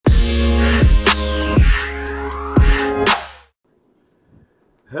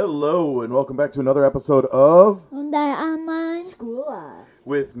Hello, and welcome back to another episode of Hyundai Online. School Live.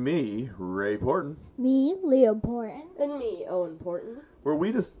 With me, Ray Porton, Me, Leo Porton. And me, Owen Porton. where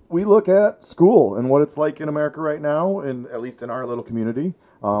we look at school and what it's like in America right now, and at least in our little community,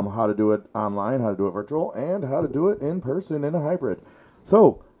 how to do it online, how to do it virtual, and how to do it in person in a hybrid.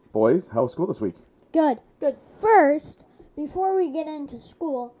 So, boys, how was school this week? Good. Good. First, before we get into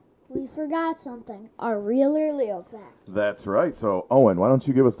school, we forgot something. Our real or Leo fact. That's right. So, Owen, why don't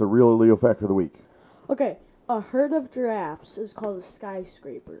you give us the real Leo fact of the week? Okay, a herd of giraffes is called a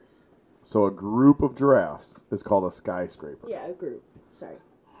skyscraper. So, a group of giraffes is called a skyscraper. Yeah, a group. Sorry.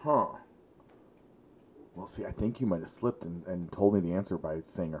 Huh. Well, see, I think you might have slipped and told me the answer by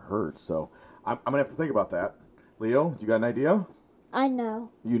saying a herd. So I'm going to have to think about that. Leo, you got an idea? I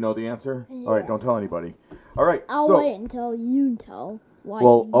know. You know the answer? Yeah. All right, don't tell anybody. All right. I'll so, wait until you tell why.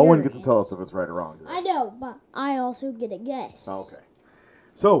 well, Owen you're gets to in. tell us if it's right or wrong. I know, but I also get a guess. Okay.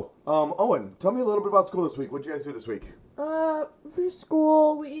 So, Owen, tell me a little bit about school this week. What did you guys do this week? For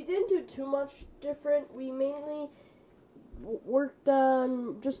school, we didn't do too much different. We mainly worked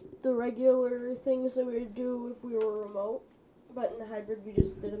on just the regular things that we would do if we were remote. But in hybrid, we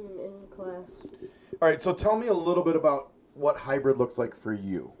just did them in class. All right, so tell me a little bit about what hybrid looks like for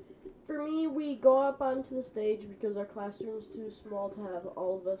you. For me, we go up onto the stage because our classroom is too small to have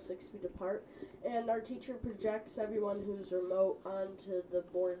all of us 6 feet apart, and our teacher projects everyone who's remote onto the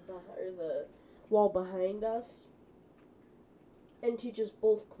board or the wall behind us, and teaches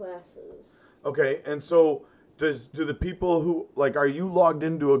both classes. Okay, and so do the people who, like, are you logged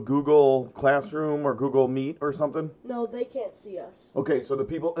into a Google Classroom or Google Meet or something? No, they can't see us. Okay, so the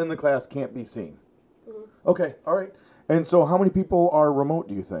people in the class can't be seen. Mhm. Okay, all right. And so how many people are remote,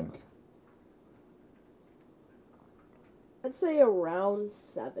 do you think? I'd say around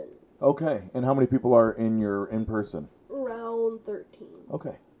 7, Okay, and how many people are in your in-person? around 13.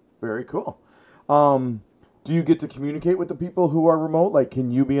 Okay, very cool. Do you get to communicate with the people who are remote? Like, can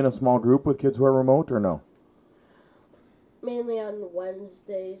you be in a small group with kids who are remote or no? Mainly on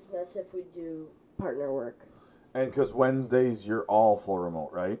Wednesdays, and that's if we do partner work. And because Wednesdays, you're all full remote,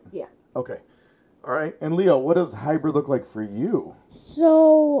 right? Yeah. Okay. All right. And Leo, what does hybrid look like for you?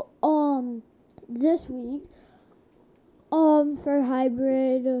 So, this week, for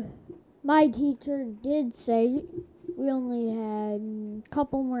hybrid, my teacher did say we only had a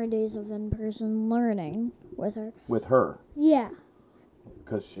couple more days of in-person learning with her. With her, Yeah,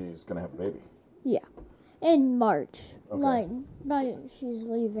 because she's going to have a baby. in March. Okay. But she's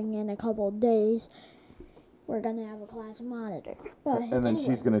leaving in a couple days. We're gonna have a class monitor. But And then anyway,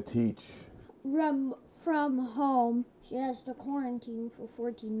 she's going to teach. from home. She has to quarantine for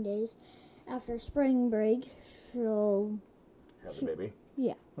 14 days. After spring break, she'll Have the baby.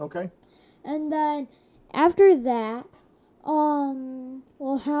 yeah. Okay. And then after that,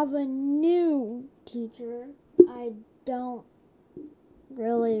 we'll have a new teacher. I don't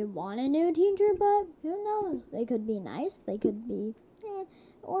really want a new teacher, but who knows? They could be nice. They could be,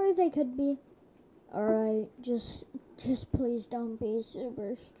 or they could be, all right. Just please don't be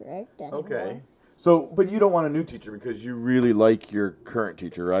super strict anymore. Okay. So, but you don't want a new teacher because you really like your current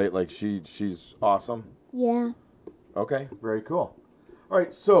teacher, right? Like she's awesome. Yeah. Okay, very cool. All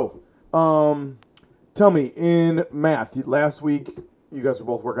right, so tell me, in math, last week you guys were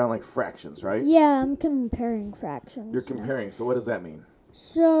both working on like fractions, right? Yeah, I'm comparing fractions. You're now. comparing. So what does that mean?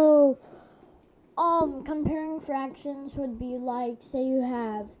 So, comparing fractions would be like, say you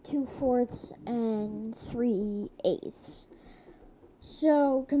have 2/4 and 3/8.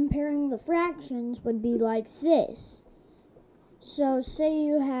 So, comparing the fractions would be like this. So, say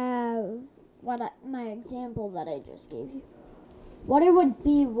you have my example that I just gave you. What it would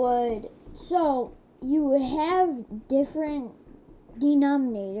be so you would have different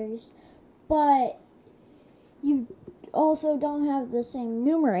denominators, but you also don't have the same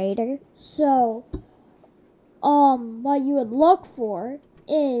numerator. So, what you would look for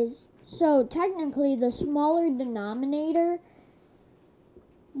is, so technically the smaller denominator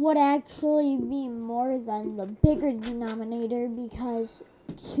would actually be more than the bigger denominator because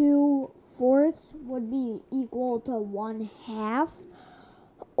 2/4 would be equal to 1/2.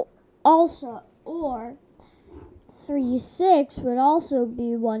 Also, or 3/6 would also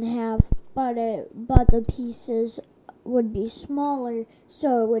be 1/2, but the pieces would be smaller,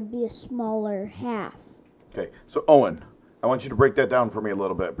 so it would be a smaller half. Okay, so Owen, I want you to break that down for me a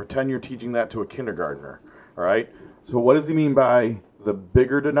little bit. Pretend you're teaching that to a kindergartner, all right? So what does he mean by the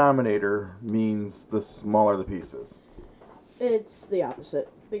bigger denominator means the smaller the pieces? It's the opposite.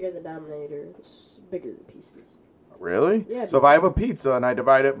 Bigger the denominator, bigger the pieces. Really? Yeah. So if I have a pizza and I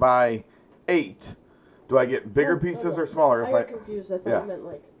divide it by 8, Do I get bigger Oh, pieces okay. or smaller? I If got confused. I thought Yeah. you meant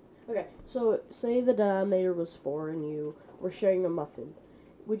like. Okay, so say the denominator was 4 and you were sharing a muffin.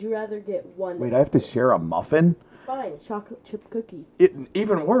 Would you rather get one? Wait, I have to share a muffin? Fine, a chocolate chip cookie.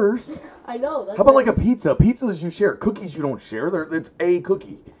 Even worse. I know. That's How about what- like a pizza? Pizzas you share. Cookies you don't share. It's a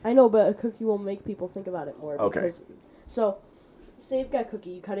cookie. I know, but a cookie will make people think about it more. Okay. Because, so, say you've got a cookie,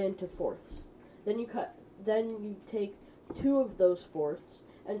 you cut it into fourths. Then you take 2 of those fourths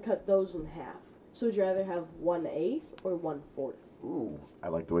and cut those in half. So would you rather have 1/8 or 1/4? Ooh, I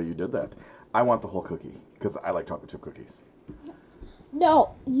like the way you did that. I want the whole cookie because I like chocolate chip cookies. No,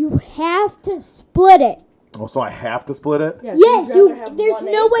 you have to split it. Oh, so I have to split it? Yeah, Yes, so would rather have there's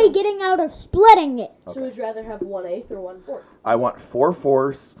 1/8 no way or- getting out of splitting it. So would you rather have 1/8 or 1/4? I want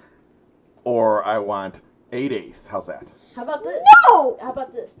 4/4, or I want 8/8. How's that? How about this? No! How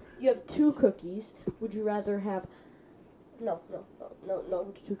about this? You have 2 cookies. Would you rather have... No,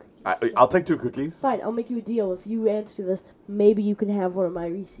 2 cookies. I'll take 2 cookies. Fine, I'll make you a deal. If you answer this, maybe you can have one of my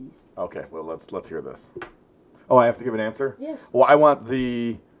Reese's. Okay, well let's hear this. Oh, I have to give an answer? Yes. Well, I want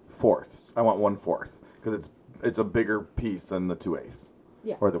the fourths. I want 1/4 because it's a bigger piece than the 2/8.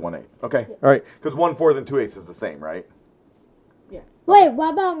 Yeah. Or the 1/8. Okay. Yeah. All right. Because 1/4 and 2/8 is the same, right? Yeah. Wait,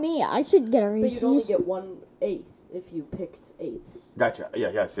 what about me? I should get a But you'd only Reese's. get 1/8 if you picked eighths. Gotcha. Yeah.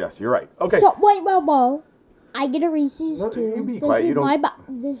 Yes. You're right. Okay. So wait, whoa. I get a Reese's No, too. you be This quiet, is you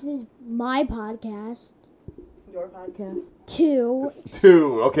don't- this is my podcast Your podcast. too.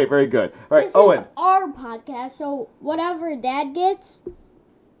 2. Okay. Very good. All right, This Owen. is our podcast, so whatever Dad gets,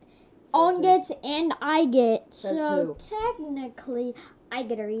 Owen who? gets, and I get. Says So who? technically, I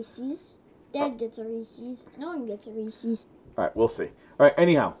get a Reese's. Dad gets a Reese's, and Owen gets a Reese's. All right. We'll see. All right.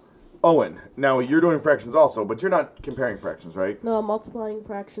 Anyhow, Owen. Now you're doing fractions also, but you're not comparing fractions, right? No, multiplying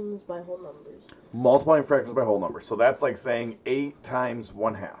fractions by whole numbers. Multiplying fractions by whole numbers. So that's like saying 8 times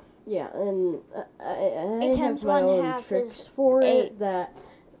 1/2. Yeah, and I 8 have times my 1/2 own tricks is for 8. it that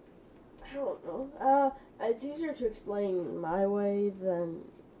I don't know. It's easier to explain my way than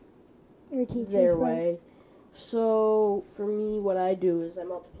Your teacher's their way. way. So for me, what I do is I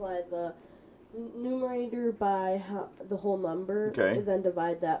multiply the numerator by the whole number, Okay. and then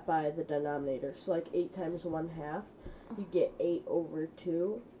divide that by the denominator. So like 8 times 1/2, you get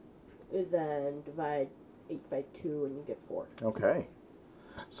 8/2, and then divide 8 by 2, and you get 4. Okay.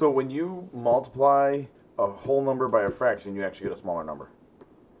 So when you multiply a whole number by a fraction, you actually get a smaller number.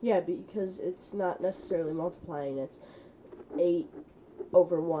 Yeah, because it's not necessarily multiplying; it's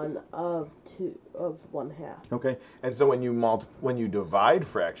 8/1 of 1/2. Okay. And so when you divide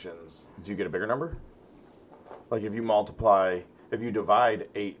fractions, do you get a bigger number? Like if you divide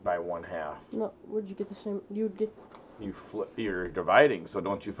 8 by 1/2, No, would you get the same? You would get. you're dividing. So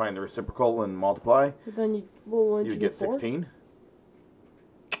don't you find the reciprocal and multiply? But then wouldn't You you get 4? 16.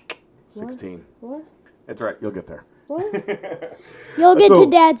 16. What? It's all right. You'll get there. What? You'll get So- to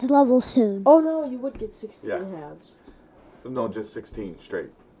Dad's level soon. Oh no, you would get 16 Yeah. halves. No, just 16 straight.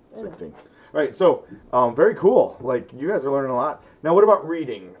 Yeah. 16. All right, so very cool. Like, you guys are learning a lot. Now, what about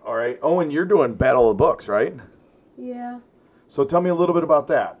reading? All right, Owen, you're doing Battle of Books, right? Yeah. So tell me a little bit about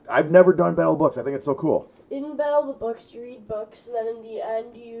that. I've never done Battle of Books. I think it's so cool. In Battle of the Books, you read books. Then in the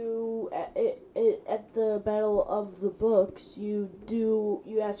end, at the Battle of the Books, you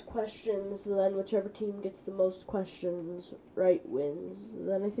ask questions. And then whichever team gets the most questions right wins.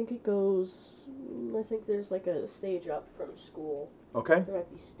 Then I think there's like a stage up from school. Okay. There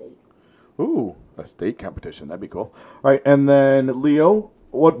might be state. Ooh, a state competition. That'd be cool. All right, and then Leo,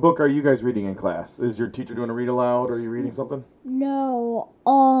 what book are you guys reading in class? Is your teacher doing a read aloud? Or are you reading something? No,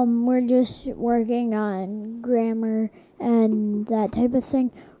 we're just working on grammar and that type of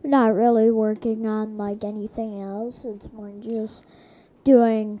thing. We're not really working on like anything else. It's more just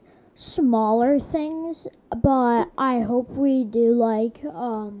doing smaller things. But I hope we do like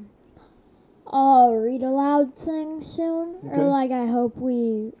a read aloud thing soon. Okay. Or like I hope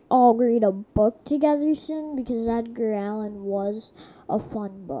we all read a book together soon because Edgar Allan was a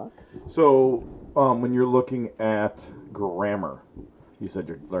fun book. So, when you're looking at grammar, you said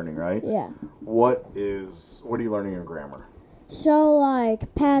you're learning, right? Yeah. What are you learning in grammar? So,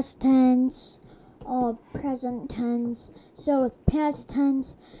 like, past tense, present tense. So, with past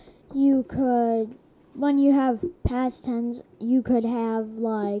tense, when you have past tense, you could have,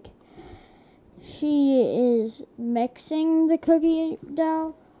 like, she is mixing the cookie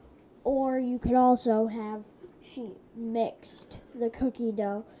dough, or you could also have she mixed the cookie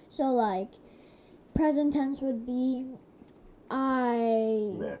dough. So, like, present tense would be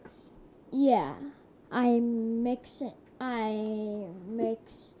Mix. yeah, I mix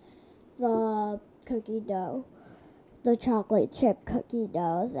the cookie dough, the chocolate chip cookie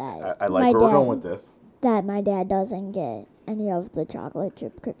dough that I like my where we're dad, going with this. that my dad doesn't get any of the chocolate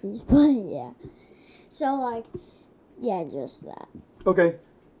chip cookies, but yeah. So, like, yeah, just that. Okay.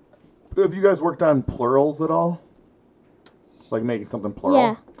 Have you guys worked on plurals at all? Like making something plural?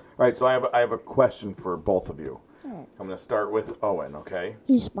 Yeah. All right, so I have a question for both of you. All right. I'm going to start with Owen, okay?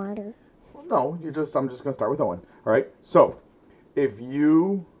 He's smarter. No, I'm just going to start with Owen. All right. So, if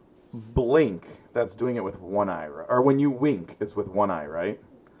you blink, that's doing it with one eye, or when you wink, it's with one eye, right?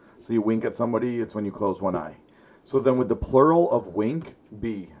 So you wink at somebody, it's when you close one eye. So then would the plural of wink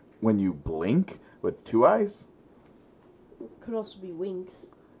be when you blink with two eyes? Could also be winks.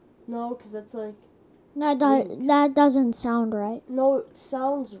 No, because that's like... That doesn't sound right. No, it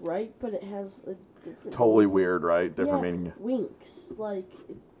sounds right, but it has a different... Totally weird, right? Different yeah, meaning. Winks. Like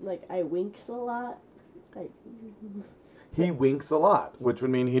I winks a lot. He winks a lot, which would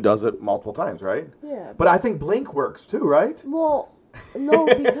mean he does it multiple times, right? Yeah. But I think blink works too, right? Well, no,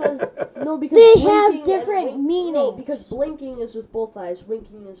 because They have blinking and different meanings. No, because blinking is with both eyes,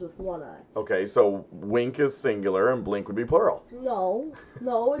 winking is with one eye. Okay, so wink is singular and blink would be plural. No,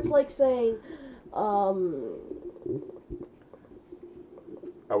 it's like saying,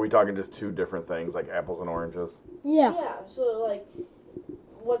 Are we talking just two different things, like apples and oranges? Yeah. yeah. So like,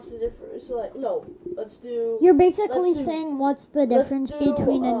 what's the difference? So like, no, let's do. You're basically let's do- saying what's the let's difference do,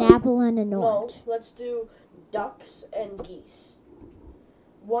 between an apple and an No, orange. let's do ducks and geese.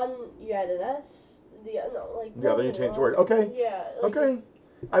 One you add an S. The no, like. Yeah, then you change the word. Okay. Yeah. Like, Okay.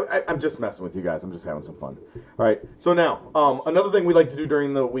 I'm just messing with you guys. I'm just having some fun. All right. So now, another thing we like to do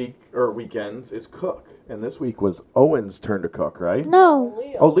during the week or weekends is cook. And this week was Owen's turn to cook, right? No.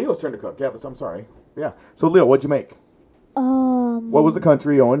 Leo. Oh, Leo's turn to cook. Yeah, I'm sorry. Yeah. So Leo, what'd you make? What was the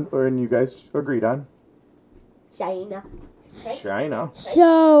country Owen and you guys agreed on? China. Okay. China.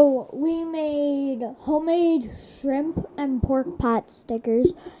 So we made homemade shrimp and pork pot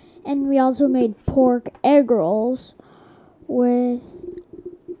stickers, and we also made pork egg rolls with.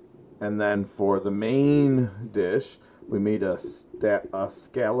 And then for the main dish, we made a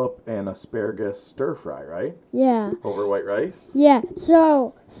scallop and asparagus stir fry, right? Yeah. Over white rice. Yeah.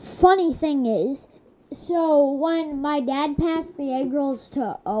 So funny thing is, so when my dad passed the egg rolls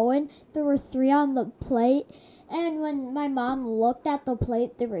to Owen, there were 3 on the plate, and when my mom looked at the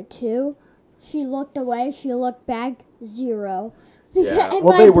plate, there were 2. She looked away. She looked back, 0. Yeah. And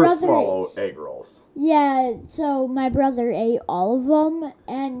Well, my they were brother- small egg rolls. Yeah, so my brother ate all of them,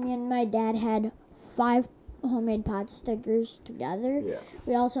 and me and my dad had 5 homemade pot stickers together. Yeah.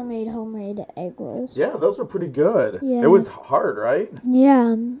 We also made homemade egg rolls. Yeah, those were pretty good. Yeah. It was hard, right?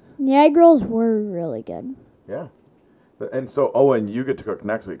 Yeah, the egg rolls were really good. Yeah. And so, Owen, you get to cook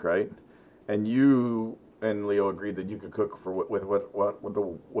next week, right? And you and Leo agreed that you could cook for with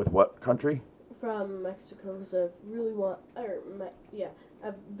what country? From Mexico, because I've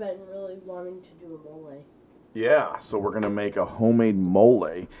been really wanting to do a mole. Yeah, so we're gonna make a homemade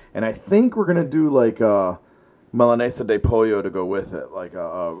mole, and I think we're gonna do like a milanesa de pollo to go with it, like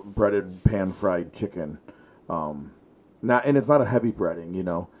a breaded pan-fried chicken. And it's not a heavy breading, you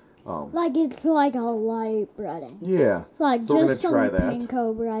know. Like it's like a light breading. Yeah. Like So we're just gonna some try that.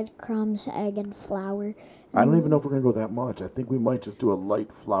 panko bread, crumbs, egg, and flour. I don't even know if we're gonna go that much. I think we might just do a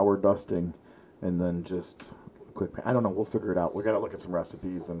light flour dusting, and then just a quick. I don't know. We'll figure it out. We gotta look at some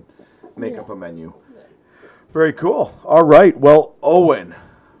recipes and make up a menu. Very cool. All right. Well, Owen,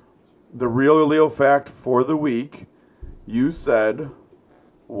 the real or Leo fact for the week, you said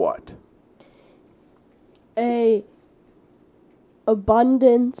what? A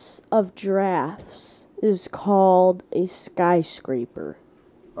abundance of giraffes is called a skyscraper.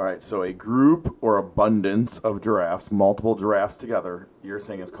 All right. So a group or abundance of giraffes, multiple giraffes together, you're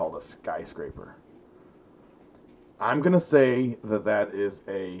saying is called a skyscraper. I'm gonna say that is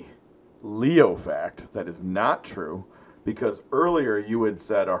a Leo fact. That is not true, because earlier you had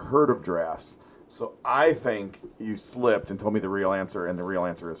said a herd of giraffes. So I think you slipped and told me the real answer, and the real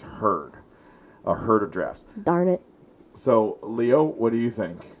answer is herd. A herd of giraffes. Darn it. So, Leo, what do you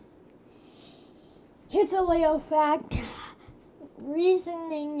think? It's a Leo fact.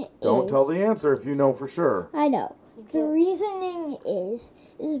 Reasoning Don't is... tell the answer if you know for sure. I know. The reasoning is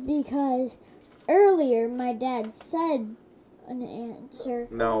because earlier my dad said an answer.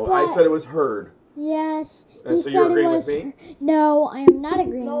 No, but I said it was herd. Yes, And he so said you're it agreeing was. with me? No, I am not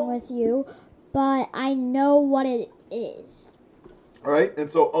agreeing No. with you, but I know what it is. All right, and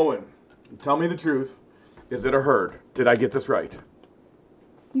so, Owen, tell me the truth. Is it a herd? Did I get this right?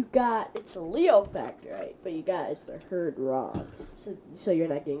 It's a Leo fact, right? But it's a herd wrong. So you're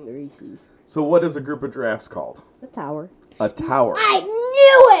not getting the Reese's. So what is a group of giraffes called? A tower. A tower. I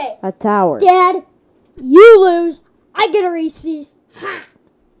knew it! A tower. Dad, you lose. I get a Reese's. Ha!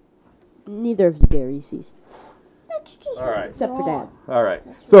 Neither of you get Reese's. That's just All right. Except for wrong. Dad. All right.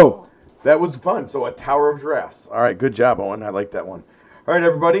 So that was fun. So a tower of giraffes. All right. Good job, Owen. I like that one. All right,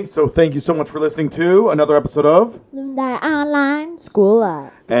 everybody. So thank you so much for listening to another episode of, Living that online. School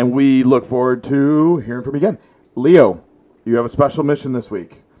life. and we look forward to hearing from you again. Leo, you have a special mission this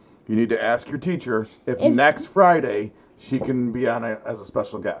week. You need to ask your teacher if next Friday she can be on as a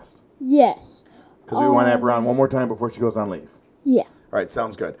special guest. Yes. Because we want to have her on one more time before she goes on leave. Yeah. All right,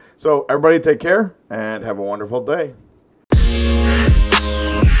 sounds good. So everybody take care and have a wonderful day.